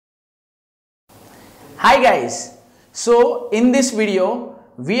Hi guys, so in this video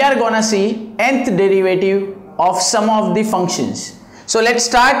we are gonna see nth derivative of some of the functions. So let's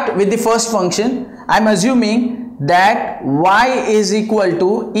start with the first function. I'm assuming that y is equal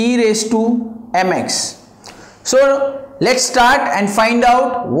to e raised to mx. So let's start and find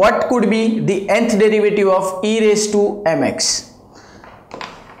out what could be the nth derivative of e raised to mx.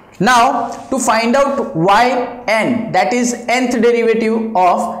 Now to find out yn, that is nth derivative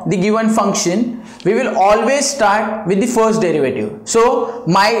of the given function, we will always start with the first derivative. So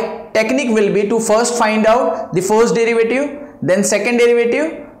my technique will be to first find out the first derivative, then second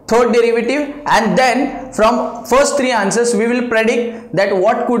derivative, third derivative, and then from first three answers we will predict that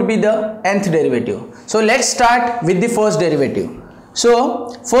what could be the nth derivative. So let's start with the first derivative. So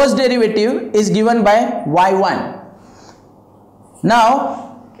first derivative is given by y1. Now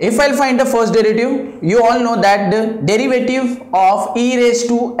if I'll find the first derivative, you all know that the derivative of e raised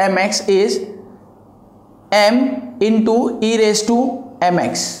to mx is m into e raised to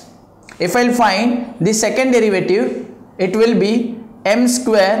mx. If I'll find the second derivative, it will be m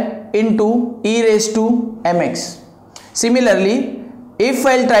square into e raised to mx. Similarly, if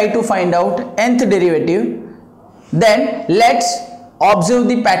I'll try to find out nth derivative, then let's observe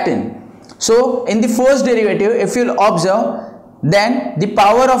the pattern. So in the first derivative, if you'll observe, then the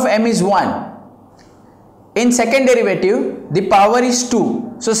power of m is 1. In second derivative, the power is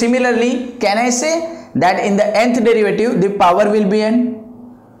 2. So similarly, can I say that in the nth derivative the power will be n?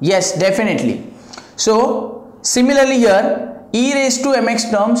 Yes, definitely. So similarly here, e raised to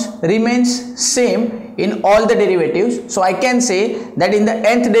mx terms remains same in all the derivatives. So I can say that in the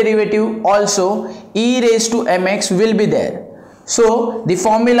nth derivative also e raised to mx will be there. So the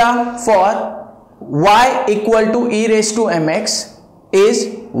formula for y equal to e raised to mx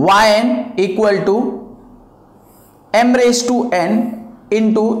is yn equal to m raised to n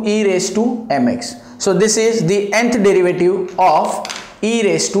into e raised to mx. So this is the nth derivative of e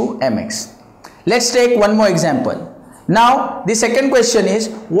raised to mx. Let's take one more example. Now the second question is,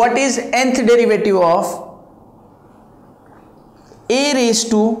 what is nth derivative of a raised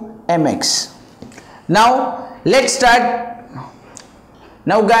to mx? Now let's start.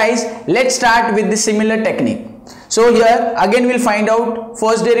 Now guys, let's start with the similar technique. So here again we'll find out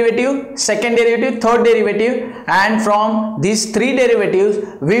first derivative, second derivative, third derivative, and from these three derivatives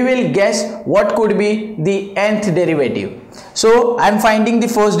we will guess what could be the nth derivative. So I'm finding the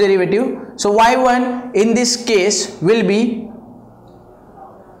first derivative. So y1 in this case will be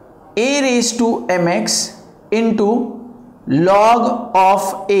a raised to mx into log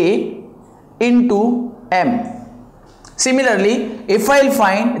of a into m. Similarly, if I'll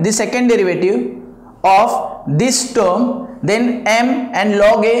find the second derivative of this term, then m and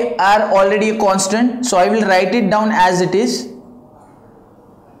log a are already a constant, so I will write it down as it is.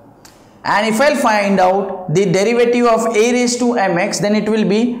 And if I'll find out the derivative of a raised to mx, then it will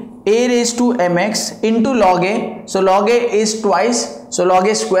be a raised to mx into log a. So log a is twice, so log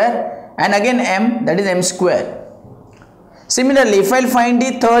a square, and again m, that is m square. Similarly, if I'll find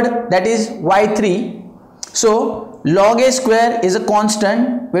the third, that is y3, so log a square is a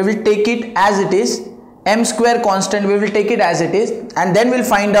constant, we will take it as it is, m square constant, we will take it as it is, and then we'll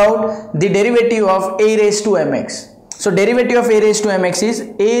find out the derivative of a raised to mx. So derivative of a raised to mx is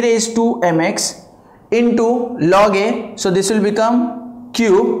a raised to mx into log a, so this will become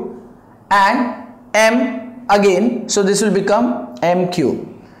cube, and m again, so this will become m cube.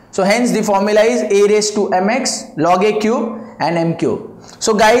 So hence the formula is a raised to mx, log a cube, and m cube.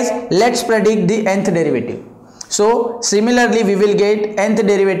 So guys, let's predict the nth derivative. So similarly we will get nth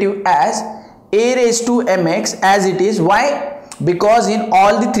derivative as a raised to mx as it is. Why? Because in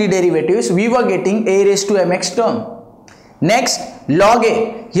all the three derivatives we were getting a raised to mx term. Next, log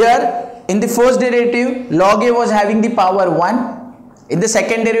a. Here in the first derivative log a was having the power 1, in the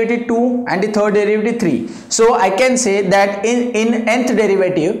second derivative 2, and the third derivative 3. So I can say that in nth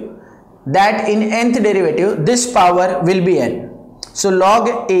derivative this power will be n. So log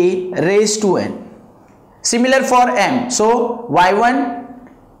a raised to n. Similar for m. So y1,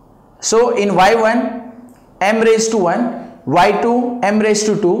 so in y1 m raised to 1, y2 m raised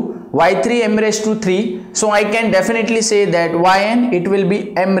to 2, y3 m raised to 3. So I can definitely say that yn it will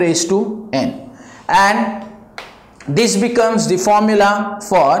be m raised to n, and this becomes the formula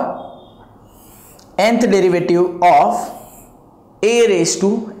for nth derivative of a raised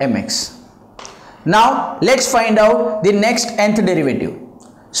to mx. Now let's find out the next nth derivative.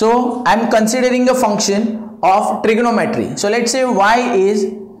 So I am considering a function of trigonometry. So let's say y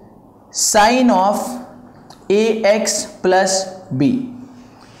is sine of ax plus b.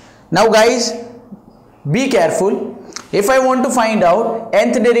 Now guys, be careful. If I want to find out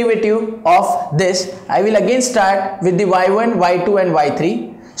nth derivative of this, I will again start with the y1, y2 and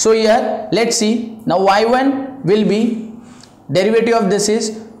y3. So here let's see. Now y1 will be, derivative of this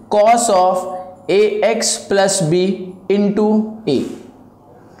is cos of ax plus b into a.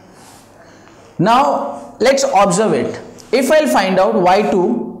 Now let's observe it. If I'll find out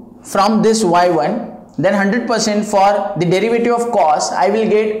y2 from this y1, then 100% for the derivative of cos I will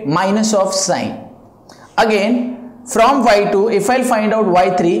get minus of sine. Again from y2, if I'll find out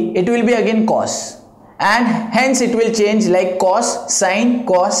y3, it will be again cos, and hence it will change like cos sine.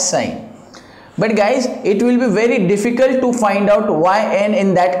 But guys, it will be very difficult to find out yn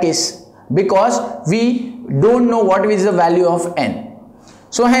in that case, because we don't know what is the value of n.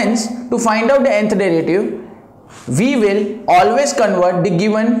 So hence, to find out the nth derivative, we will always convert the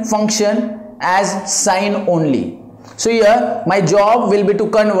given function as sine only. So here my job will be to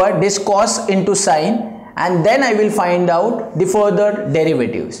convert this cos into sine, and then I will find out the further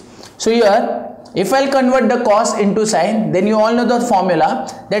derivatives. So here, if I'll convert the cos into sine, then you all know the formula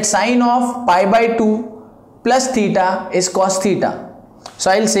that sine of pi by 2 plus theta is cos theta.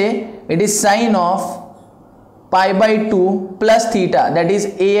 So I'll say it is sine of pi by 2 plus theta, that is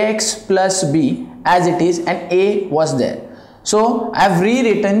ax plus b as it is, and a was there. So I have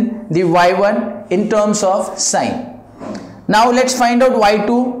rewritten the y1 in terms of sine. Now let's find out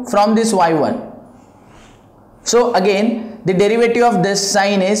y2 from this y1. So again the derivative of this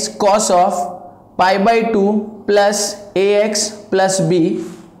sine is cos of pi by 2 plus ax plus b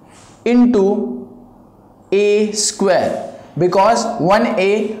into a square, because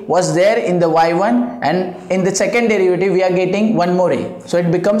 1a was there in the y1 and in the second derivative we are getting one more a, so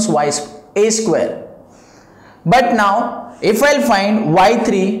it becomes a square. But now if I'll find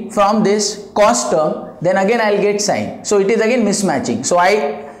y3 from this cos term, then again I'll get sine, so it is again mismatching. So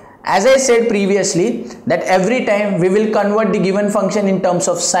as I said previously, that every time we will convert the given function in terms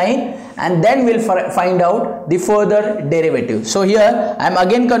of sine, and then we'll find out the further derivative. So here I am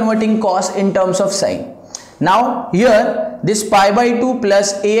again converting cos in terms of sine. Now here this pi by 2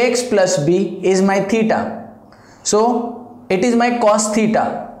 plus ax plus b is my theta, so it is my cos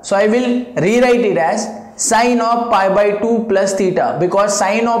theta. So I will rewrite it as sine of pi by 2 plus theta, because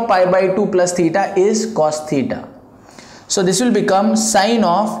sine of pi by 2 plus theta is cos theta. So this will become sine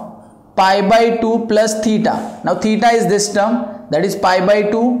of pi by 2 plus theta. Now theta is this term, that is pi by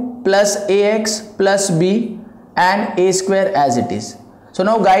 2 plus ax plus b and a square as it is. So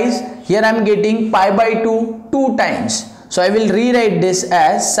now guys, here I am getting pi by 2 two times. So I will rewrite this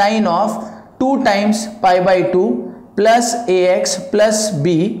as sine of 2 times pi by 2 plus ax plus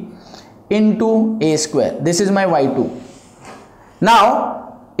b into a square. This is my y2.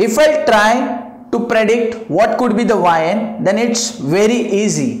 Now if I try to predict what could be the yn, then it's very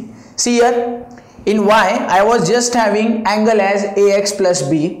easy. See here, in y I was just having angle as ax plus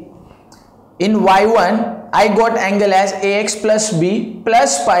b. In y1 I got angle as ax plus b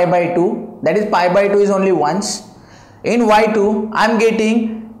plus pi by 2, that is pi by 2 is only once. In y2 I am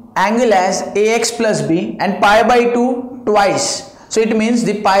getting angle as ax plus b and pi by 2 twice. So it means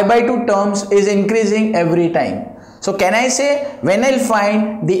the pi by 2 terms is increasing every time. So can I say when I'll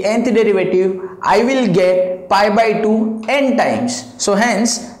find the nth derivative, I will get pi by 2 n times. So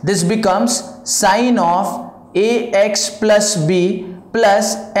hence this becomes sine of ax plus b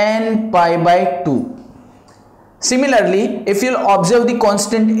plus n pi by 2. Similarly, if you'll observe the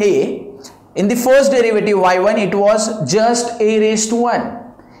constant a, in the first derivative y1 it was just a raised to 1.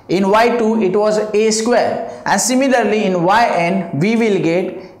 In y2 it was a square, and similarly in yn we will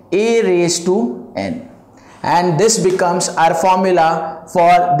get a raised to n. And this becomes our formula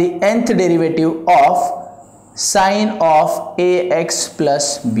for the nth derivative of sine of ax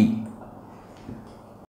plus b.